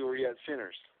even when we were yet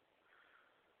sinners.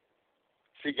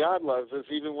 See, God loves us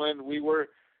even when we were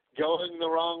going the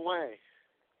wrong way,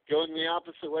 going the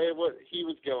opposite way of what He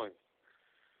was going.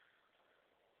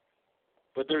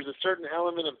 But there's a certain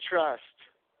element of trust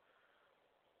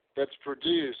that's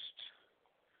produced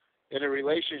in a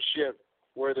relationship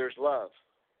where there's love.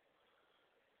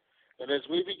 And as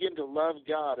we begin to love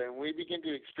God and we begin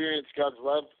to experience God's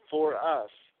love for us,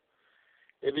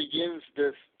 it begins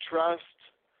this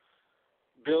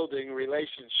trust-building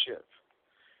relationship.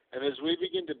 And as we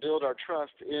begin to build our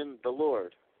trust in the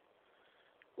Lord,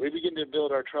 we begin to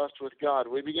build our trust with God.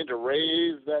 We begin to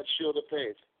raise that shield of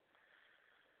faith.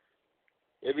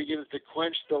 It begins to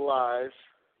quench the lies.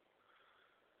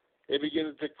 It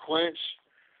begins to quench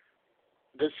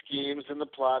the schemes and the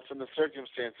plots and the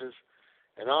circumstances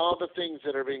and all the things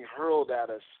that are being hurled at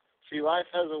us. See, life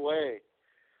has a way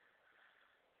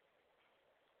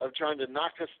of trying to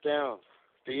knock us down.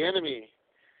 The enemy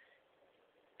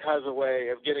has a way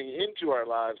of getting into our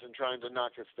lives and trying to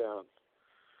knock us down.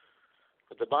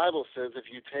 But the Bible says if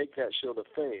you take that shield of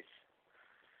faith,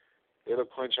 it'll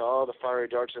quench all the fiery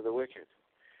darts of the wicked.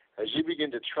 As you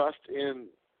begin to trust in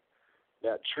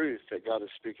that truth that God is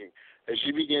speaking, as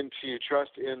you begin to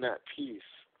trust in that peace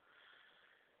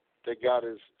that God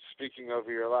is speaking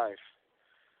over your life,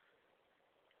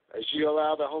 as you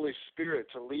allow the Holy Spirit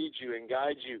to lead you and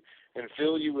guide you and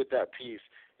fill you with that peace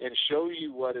and show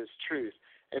you what is truth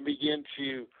and begin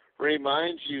to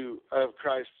remind you of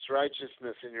Christ's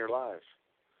righteousness in your life,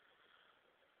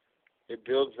 it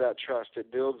builds that trust.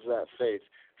 It builds that faith.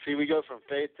 See, we go from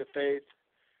faith to faith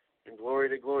and glory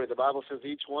to glory. The Bible says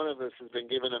each one of us has been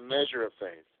given a measure of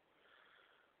faith.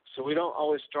 So we don't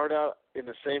always start out in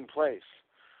the same place.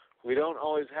 We don't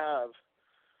always have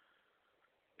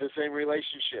the same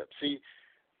relationship. See,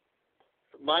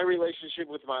 my relationship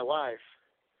with my wife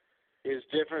is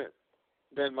different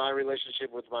than my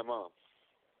relationship with my mom.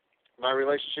 My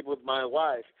relationship with my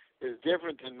wife is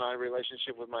different than my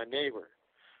relationship with my neighbor.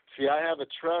 See, I have a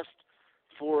trust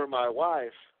for my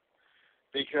wife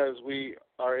because we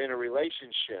are in a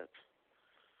relationship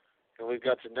and we've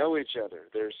got to know each other.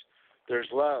 There's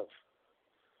love.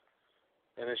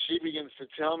 And as she begins to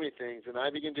tell me things and I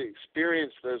begin to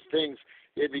experience those things,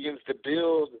 it begins to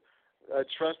build a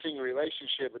trusting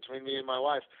relationship between me and my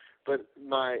wife. But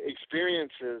my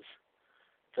experiences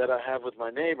that I have with my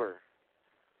neighbor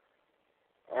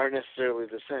aren't necessarily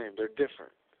the same. They're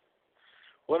different.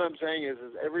 What I'm saying is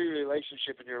every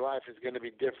relationship in your life is going to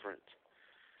be different.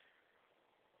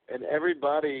 And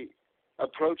everybody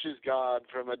approaches God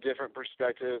from a different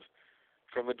perspective,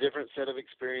 from a different set of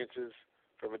experiences,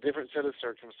 from a different set of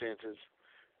circumstances,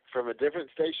 from a different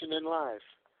station in life.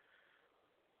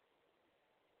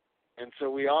 And so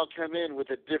we all come in with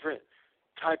a different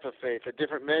type of faith, a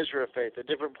different measure of faith, a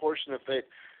different portion of faith.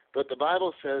 But the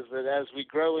Bible says that as we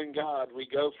grow in God, we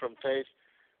go from faith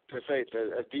to faith,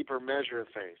 a deeper measure of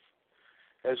faith.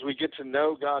 As we get to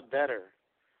know God better,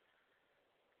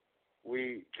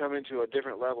 we come into a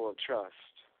different level of trust.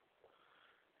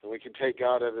 And we can take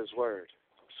God at His word.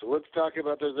 So let's talk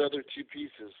about those other two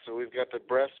pieces. So we've got the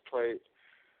breastplate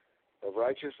of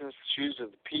righteousness, shoes of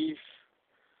peace.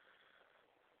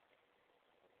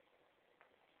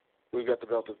 We've got the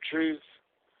belt of truth.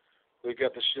 We've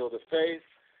got the shield of faith.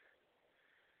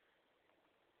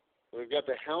 We've got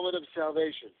the helmet of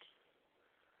salvation.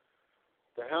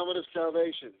 The helmet of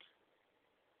salvation.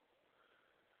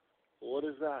 What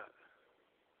is that?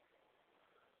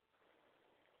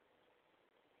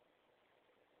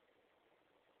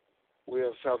 We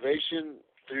have salvation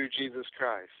through Jesus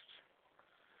Christ.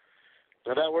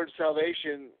 Now that word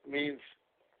salvation means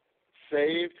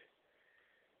saved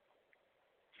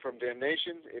from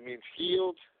damnation. It means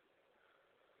healed.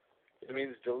 It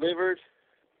means delivered.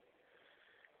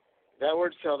 That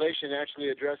word salvation actually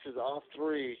addresses all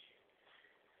three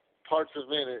parts of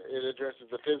man. It addresses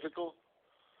the physical,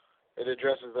 it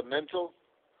addresses the mental,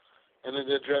 and it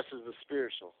addresses the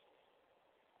spiritual.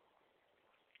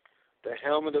 The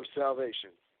helmet of salvation.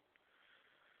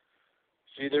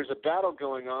 See, there's a battle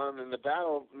going on, and the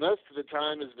battle most of the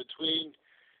time is between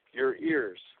your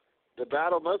ears. The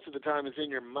battle most of the time is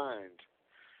in your mind.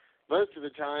 Most of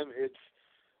the time it's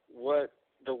what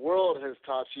the world has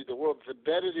taught you. The world's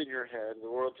embedded in your head.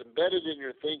 The world's embedded in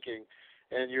your thinking.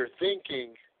 And your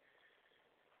thinking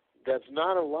that's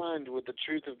not aligned with the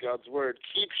truth of God's word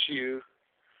keeps you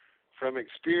from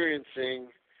experiencing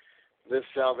this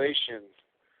salvation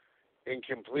in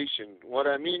completion. What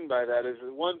I mean by that is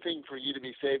one thing for you to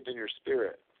be saved in your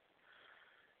spirit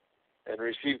and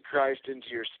receive Christ into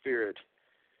your spirit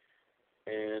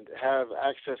and have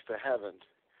access to heaven.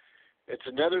 It's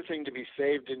another thing to be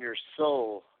saved in your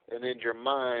soul and in your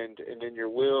mind and in your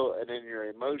will and in your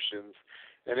emotions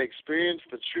and experience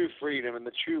the true freedom and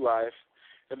the true life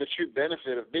and the true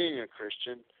benefit of being a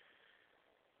Christian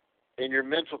in your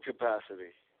mental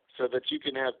capacity so that you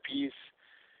can have peace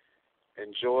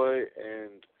and joy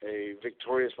and a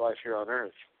victorious life here on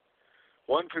earth.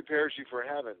 One prepares you for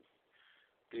heaven.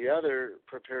 The other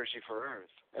prepares you for earth.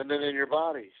 And then in your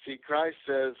body. See, Christ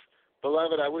says,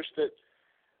 "Beloved, I wish that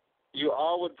you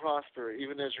all would prosper,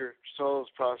 even as your souls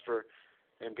prosper,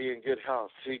 and be in good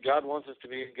health." See, God wants us to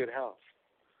be in good health.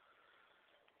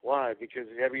 Why? Because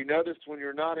have you noticed when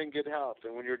you're not in good health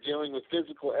and when you're dealing with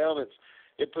physical ailments,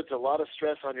 it puts a lot of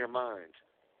stress on your mind.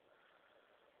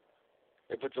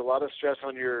 It puts a lot of stress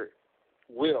on your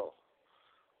will,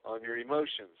 on your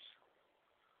emotions.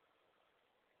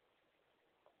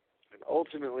 And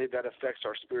ultimately, that affects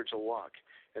our spiritual walk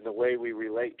and the way we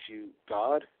relate to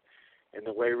God and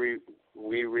the way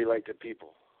we relate to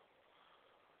people.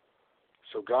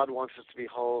 So God wants us to be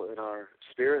whole in our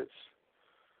spirits,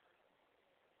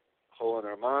 whole in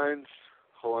our minds,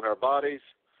 whole in our bodies.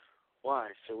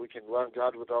 Why? So we can love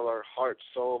God with all our heart,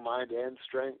 soul, mind, and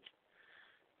strength,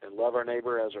 and love our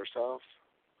neighbor as ourselves.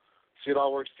 See, it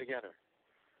all works together.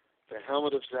 The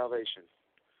helmet of salvation.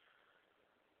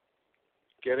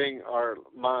 Getting our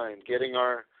mind, getting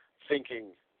our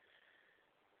thinking,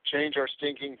 change our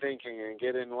stinking thinking and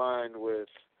get in line with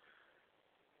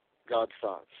God's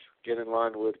thoughts. Get in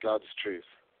line with God's truth,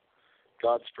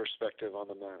 God's perspective on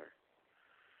the matter.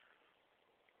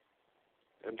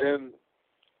 And then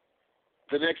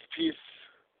the next piece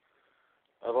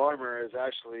of armor is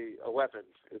actually a weapon.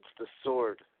 It's the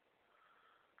sword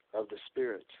of the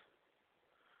Spirit.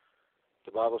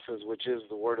 The Bible says, which is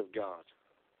the Word of God.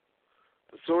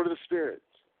 The sword of the Spirit,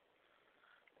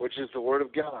 which is the Word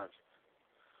of God.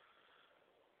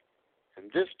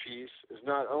 And this piece is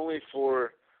not only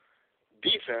for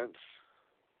defense.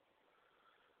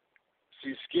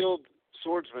 See, skilled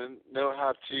swordsmen know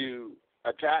how to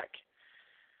attack,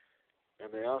 and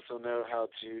they also know how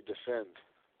to defend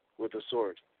with a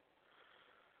sword.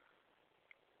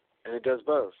 And it does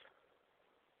both.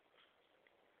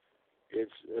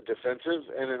 It's a defensive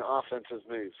and an offensive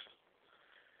move.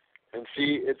 And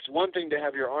see, it's one thing to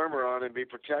have your armor on and be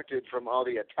protected from all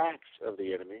the attacks of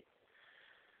the enemy,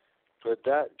 but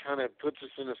that kind of puts us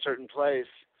in a certain place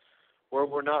where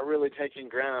we're not really taking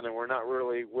ground and we're not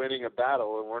really winning a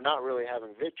battle and we're not really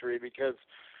having victory because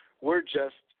we're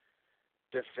just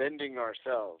defending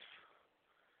ourselves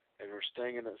and we're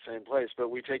staying in that same place.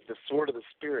 But we take the sword of the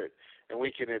Spirit and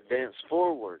we can advance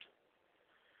forward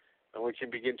and we can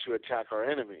begin to attack our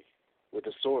enemy with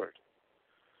the sword.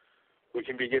 We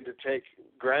can begin to take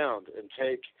ground and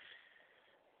take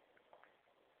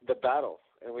the battle,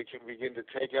 and we can begin to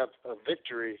take up a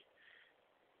victory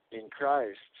in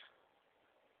Christ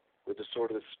with the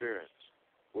sword of the Spirit,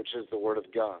 which is the Word of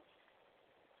God.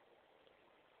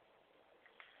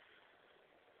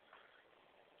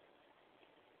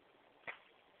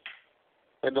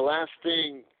 And the last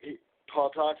thing Paul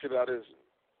talks about is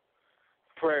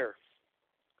prayer.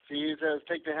 See, he says,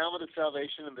 take the helmet of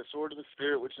salvation and the sword of the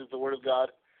Spirit, which is the Word of God,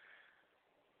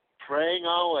 praying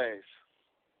always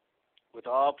with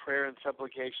all prayer and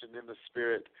supplication in the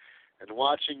Spirit, and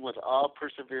watching with all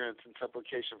perseverance and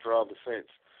supplication for all the saints.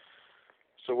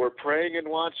 So we're praying and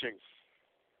watching.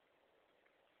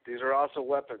 These are also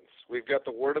weapons. We've got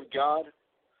the Word of God.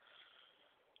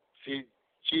 See,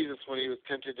 Jesus, when he was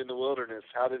tempted in the wilderness,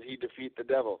 how did he defeat the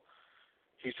devil?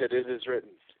 He said, it is written,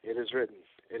 it is written,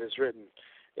 it is written.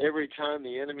 Every time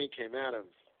the enemy came at him,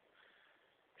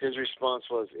 his response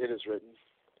was, it is written.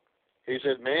 He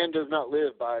said, man does not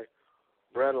live by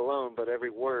bread alone, but every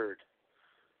word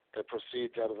that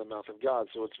proceeds out of the mouth of God.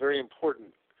 So it's very important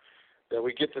that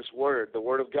we get this word, the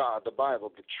Word of God, the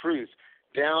Bible, the truth,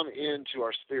 down into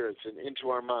our spirits and into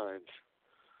our minds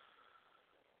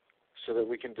so that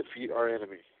we can defeat our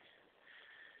enemy.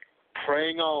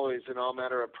 Praying always in all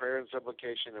manner of prayer and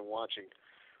supplication and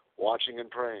watching and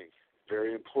praying.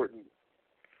 Very important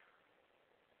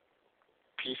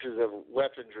pieces of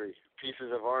weaponry,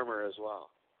 pieces of armor as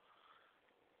well.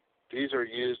 These are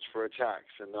used for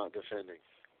attacks and not defending.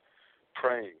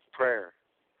 Praying, prayer,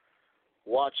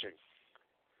 watching,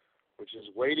 which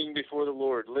is waiting before the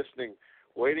Lord, listening,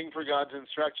 waiting for God's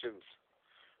instructions,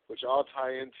 which all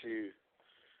tie into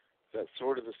that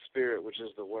sword of the Spirit, which is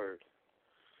the Word.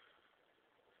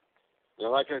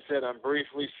 Now, like I said, I'm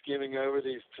briefly skimming over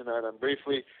these tonight. I'm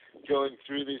briefly going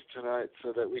through these tonight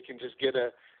so that we can just get a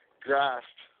grasp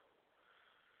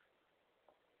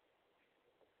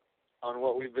on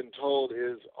what we've been told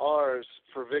is ours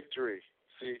for victory.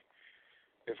 See,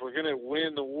 if we're going to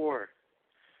win the war,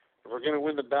 if we're going to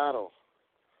win the battle,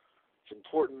 it's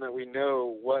important that we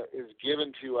know what is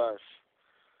given to us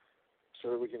so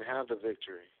that we can have the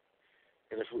victory.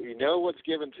 And if we know what's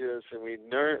given to us and we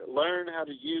learn how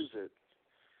to use it,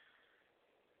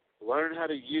 learn how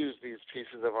to use these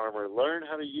pieces of armor, learn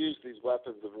how to use these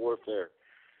weapons of warfare,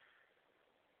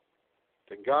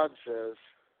 then God says,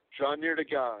 draw near to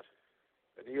God,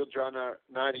 and he'll draw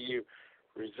nigh to you.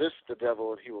 Resist the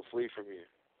devil, and he will flee from you.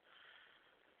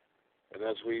 And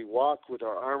as we walk with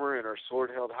our armor and our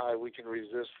sword held high, we can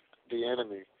resist the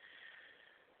enemy.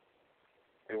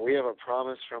 And we have a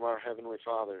promise from our Heavenly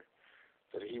Father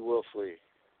that he will flee.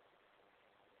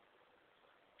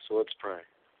 So let's pray.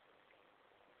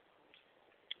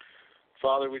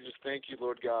 Father, we just thank you,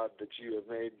 Lord God, that you have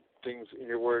made things in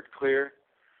your word clear,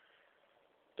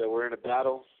 that we're in a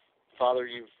battle. Father,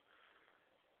 you've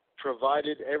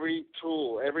provided every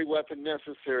tool, every weapon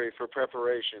necessary for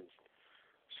preparation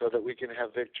so that we can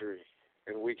have victory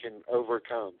and we can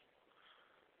overcome.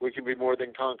 We can be more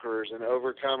than conquerors and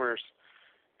overcomers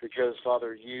because,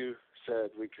 Father, you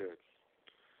said we could.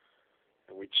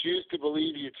 And we choose to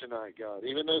believe you tonight, God,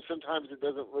 even though sometimes it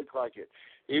doesn't look like it,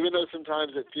 even though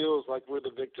sometimes it feels like we're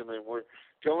the victim and we're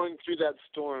going through that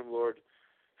storm, Lord.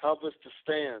 Help us to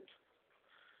stand.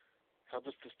 Help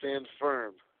us to stand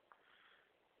firm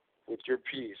with your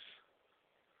peace,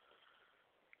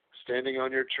 standing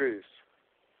on your truth,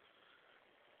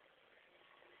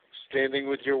 standing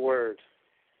with your word,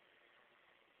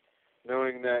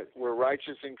 knowing that we're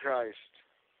righteous in Christ.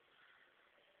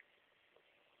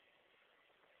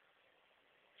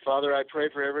 Father, I pray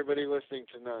for everybody listening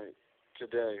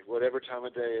today, whatever time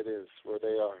of day it is, where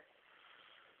they are.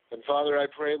 And Father, I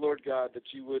pray, Lord God,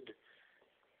 that you would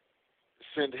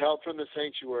send help from the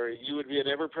sanctuary. You would be an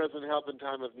ever-present help in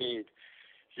time of need.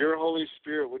 Your Holy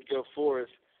Spirit would go forth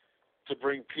to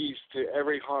bring peace to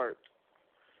every heart,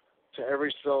 to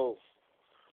every soul.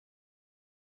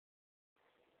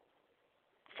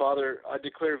 Father, I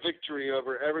declare victory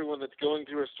over everyone that's going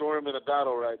through a storm and a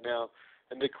battle right now,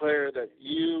 and declare that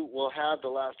you will have the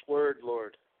last word,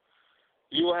 Lord.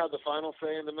 You will have the final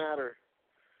say in the matter.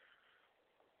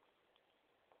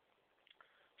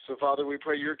 So, Father, we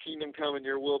pray your kingdom come and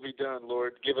your will be done,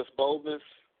 Lord. Give us boldness,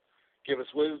 give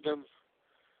us wisdom,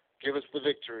 give us the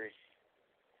victory.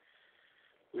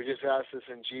 We just ask this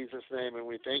in Jesus' name, and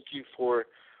we thank you for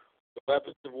the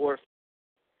weapons of warfare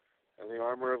and the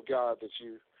armor of God that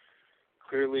you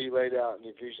clearly laid out in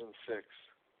Ephesians 6.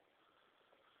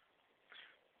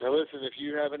 Now listen, if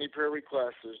you have any prayer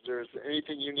requests, if there's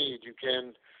anything you need, you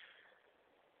can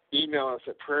email us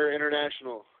at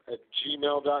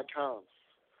prayerinternational@gmail.com.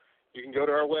 You can go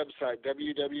to our website,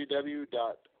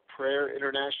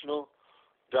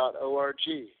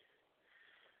 www.prayerinternational.org.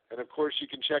 And, of course, you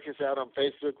can check us out on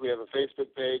Facebook. We have a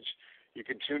Facebook page. You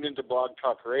can tune into Blog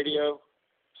Talk Radio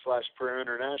 /Prayer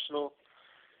International.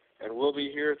 And we'll be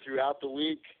here throughout the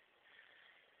week,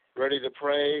 ready to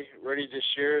pray, ready to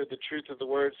share the truth of the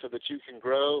Word so that you can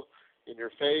grow in your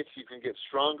faith, you can get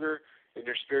stronger in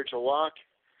your spiritual walk,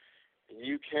 and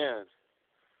you can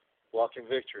walk in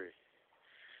victory.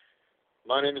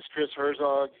 My name is Chris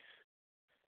Herzog.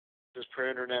 This is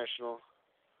Prayer International.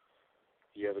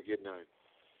 You have a good night.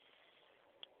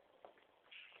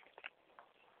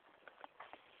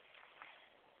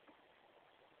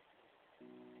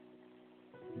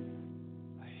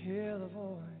 I hear the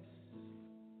voice.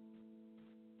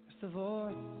 It's the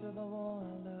voice of the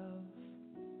one I love.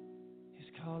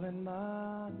 He's calling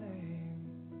my name.